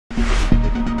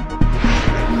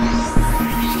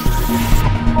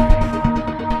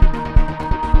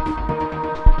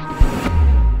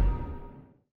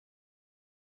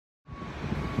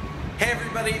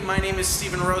name is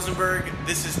Stephen Rosenberg,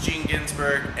 this is Gene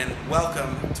Ginsberg, and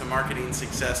welcome to Marketing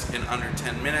Success in Under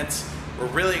 10 Minutes. We're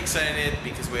really excited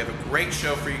because we have a great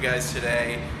show for you guys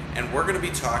today, and we're going to be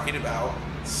talking about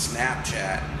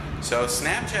Snapchat. So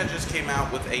Snapchat just came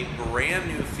out with a brand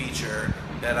new feature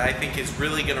that I think is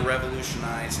really going to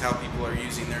revolutionize how people are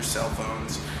using their cell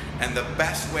phones. And the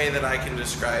best way that I can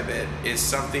describe it is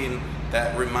something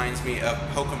that reminds me of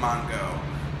Pokemon Go.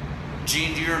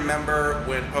 Gene, do you remember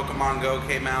when Pokemon Go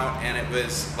came out and it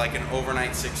was like an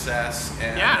overnight success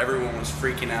and everyone was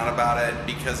freaking out about it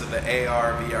because of the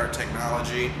AR, VR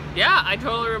technology? Yeah, I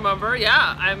totally remember.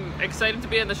 Yeah, I'm excited to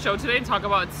be on the show today and talk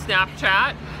about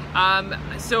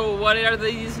Snapchat. So what are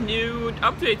these new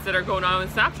updates that are going on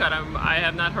with Snapchat? I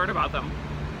have not heard about them.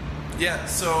 Yeah,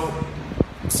 so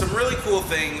some really cool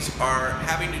things are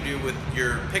having to do with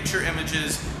your picture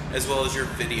images as well as your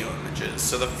video images.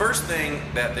 So the first thing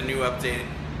that the new update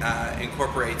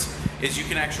incorporates is you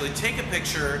can actually take a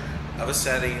picture of a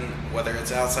setting, whether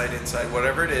it's outside, inside,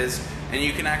 whatever it is, and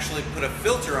you can actually put a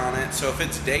filter on it, so if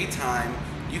it's daytime,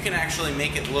 you can actually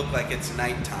make it look like it's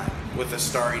nighttime with a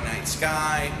starry night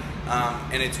sky,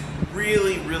 and it's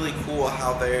really, really cool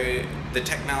how the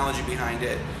technology behind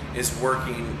it is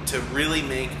working to really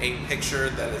make a picture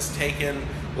that is taken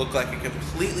look like a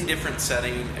completely different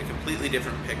setting, a completely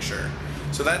different picture.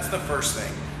 So that's the first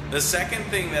thing. The second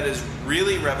thing that is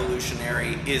really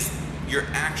revolutionary is you're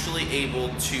actually able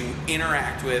to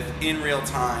interact with, in real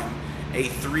time, a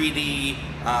 3D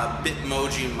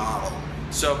Bitmoji model.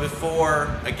 So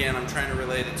before, again, I'm trying to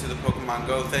relate it to the Pokemon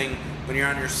Go thing, when you're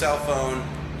on your cell phone,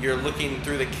 you're looking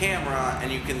through the camera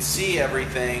and you can see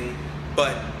everything,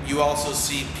 but you also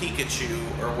see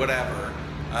Pikachu or whatever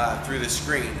through the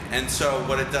screen. And so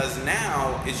what it does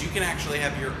now is you can actually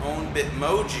have your own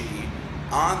Bitmoji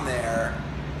on there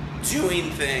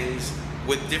doing things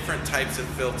with different types of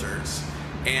filters.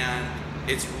 And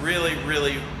it's really,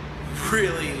 really,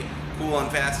 really cool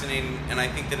and fascinating, and I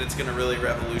think that it's going to really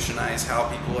revolutionize how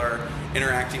people are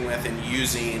interacting with and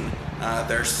using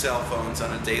their cell phones on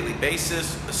a daily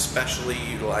basis, especially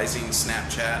utilizing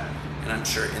Snapchat, and I'm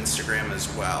sure Instagram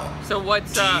as well. So what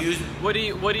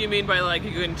do you mean by, like,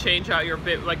 you can change out your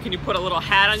bit, like, can you put a little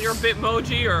hat on your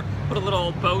Bitmoji or put a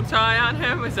little bow tie on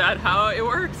him? Is that how it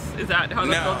works? Is that how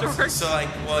the filter works? So like,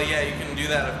 well, yeah, you can do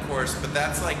that, of course, but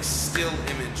that's like still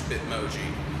image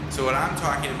Bitmoji. So what I'm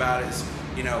talking about is,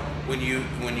 you know, when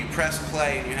you press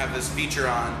play and you have this feature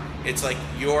on, it's like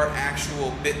your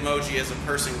actual Bitmoji as a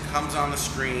person comes on the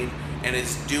screen and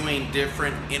is doing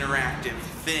different interactive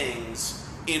things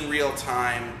in real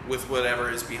time with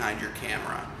whatever is behind your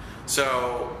camera.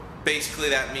 So basically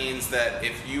that means that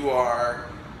if you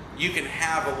can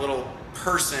have a little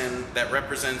person that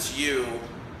represents you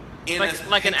in a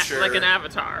picture. Like an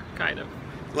avatar, kind of.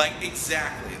 Like,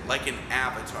 exactly, like an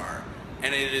avatar.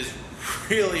 And it is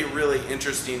really, really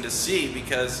interesting to see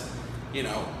because, you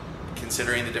know,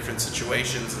 considering the different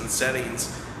situations and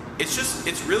settings,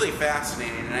 it's really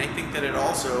fascinating, and I think that it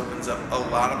also opens up a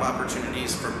lot of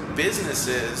opportunities for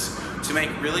businesses to make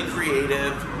really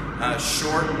creative,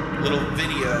 short little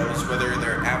videos, whether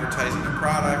they're advertising a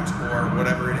product or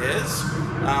whatever it is,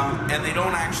 and they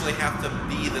don't actually have to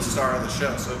be the star of the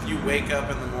show. So if you wake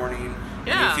up in the morning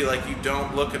and you feel like you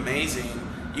don't look amazing,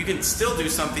 you can still do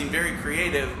something very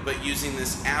creative, but using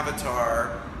this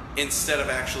avatar instead of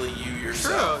actually you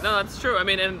yourself. True, no, that's true. I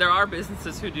mean, and there are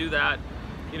businesses who do that,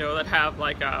 you know, that have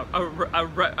like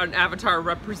an avatar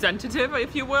representative,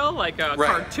 if you will, like a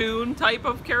cartoon type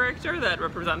of character that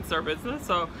represents their business.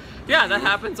 So yeah, that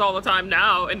happens all the time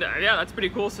now, and yeah, that's pretty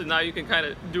cool. So now you can kind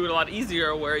of do it a lot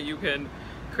easier, where you can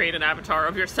create an avatar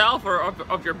of yourself or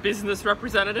of your business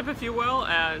representative, if you will,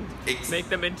 and make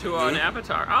them into an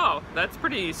avatar. Oh, that's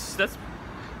pretty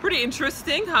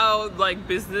interesting how, like,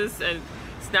 business and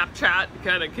Snapchat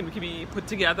kind of can be put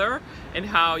together, and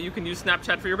how you can use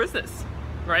Snapchat for your business,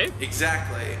 right?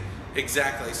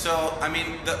 Exactly. So, I mean,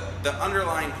 the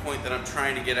underlying point that I'm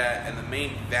trying to get at, and the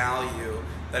main value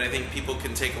that I think people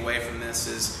can take away from this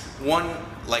is, one,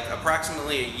 like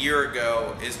approximately a year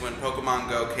ago is when Pokemon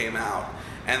Go came out.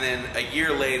 And then a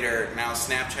year later, now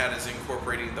Snapchat is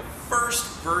incorporating the first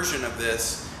version of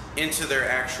this into their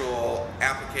actual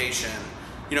application.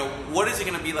 You know, what is it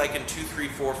going to be like in 2, 3,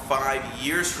 4, 5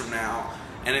 years from now?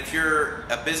 And if you're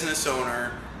a business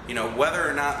owner, you know, whether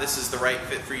or not this is the right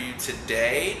fit for you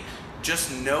today,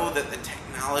 just know that the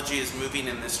technology is moving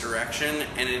in this direction,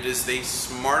 and it is the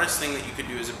smartest thing that you could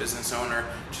do as a business owner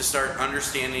to start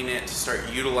understanding it, to start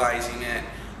utilizing it,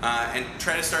 and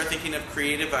try to start thinking of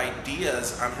creative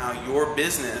ideas on how your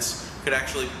business could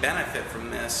actually benefit from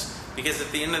this. Because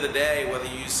at the end of the day, whether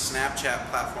you use Snapchat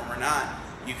platform or not,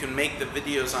 you can make the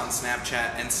videos on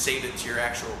Snapchat and save it to your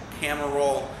actual camera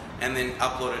roll and then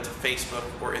upload it to Facebook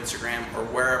or Instagram or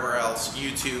wherever else,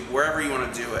 YouTube, wherever you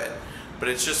want to do it. But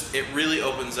it really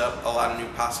opens up a lot of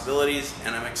new possibilities,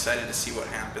 and I'm excited to see what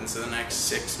happens in the next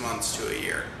 6 months to a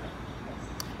year.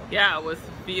 Yeah, with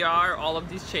VR, all of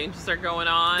these changes are going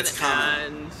on. It's coming.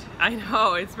 And I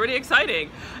know, it's pretty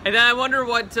exciting. And then I wonder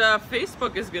what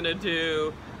Facebook is going to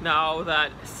do now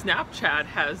that Snapchat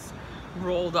has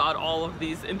rolled out all of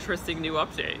these interesting new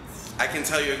updates. I can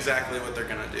tell you exactly what they're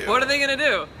going to do. What are they going to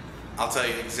do? I'll tell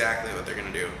you exactly what they're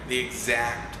going to do. The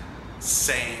exact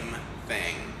same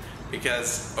thing.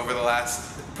 Because over the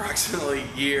last approximately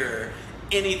year,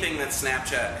 anything that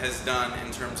Snapchat has done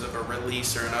in terms of a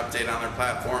release or an update on their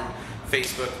platform,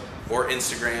 Facebook or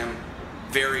Instagram,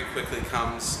 very quickly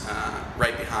comes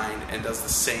right behind and does the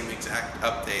same exact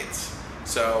updates.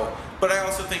 So, but I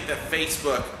also think that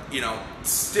Facebook,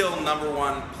 still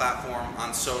 #1 platform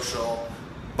on social,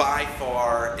 by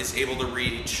far is able to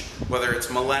reach, whether it's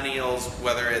millennials,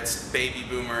 whether it's baby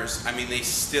boomers. I mean, they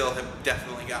still have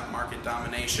definitely got market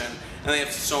domination, and they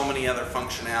have so many other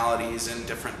functionalities and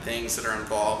different things that are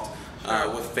involved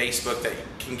with Facebook that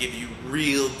can give you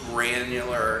real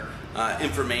granular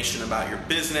information about your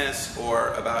business or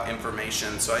about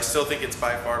information. So I still think it's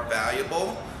by far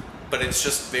valuable, but it's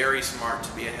just very smart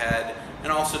to be ahead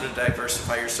and also to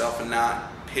diversify yourself and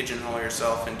not pigeonhole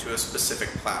yourself into a specific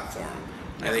platform.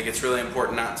 I think it's really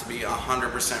important not to be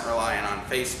 100% reliant on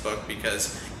Facebook,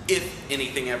 because if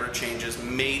anything ever changes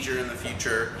major in the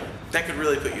future, that could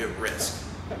really put you at risk.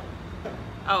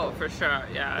 Oh, for sure,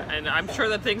 yeah. And I'm sure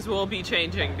that things will be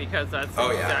changing, because that's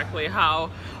exactly how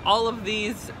all of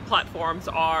these platforms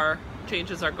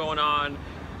changes are going on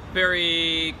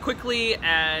very quickly,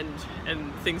 and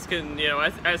things can,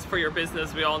 as for your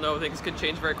business, we all know things can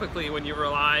change very quickly when you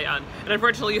rely on, and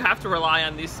unfortunately you have to rely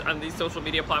on these social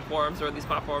media platforms or these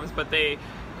platforms, but they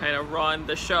kind of run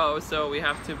the show, so we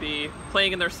have to be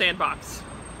playing in their sandbox.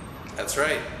 That's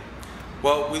right.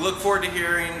 Well, we look forward to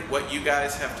hearing what you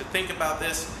guys have to think about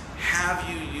this. Have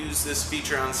you used this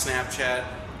feature on Snapchat?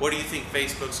 What do you think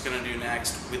Facebook's going to do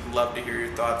next? We'd love to hear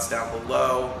your thoughts down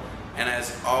below. And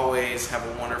as always, have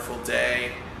a wonderful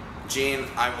day. Gene,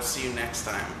 I will see you next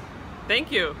time.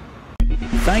 Thank you.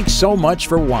 Thanks so much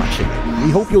for watching.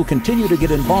 We hope you'll continue to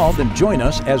get involved and join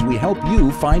us as we help you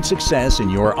find success in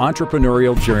your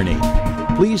entrepreneurial journey.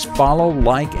 Please follow,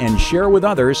 like, and share with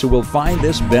others who will find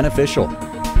this beneficial.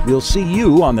 We'll see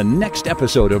you on the next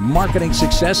episode of Marketing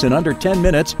Success in Under 10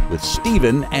 Minutes with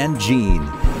Stephen and Gene.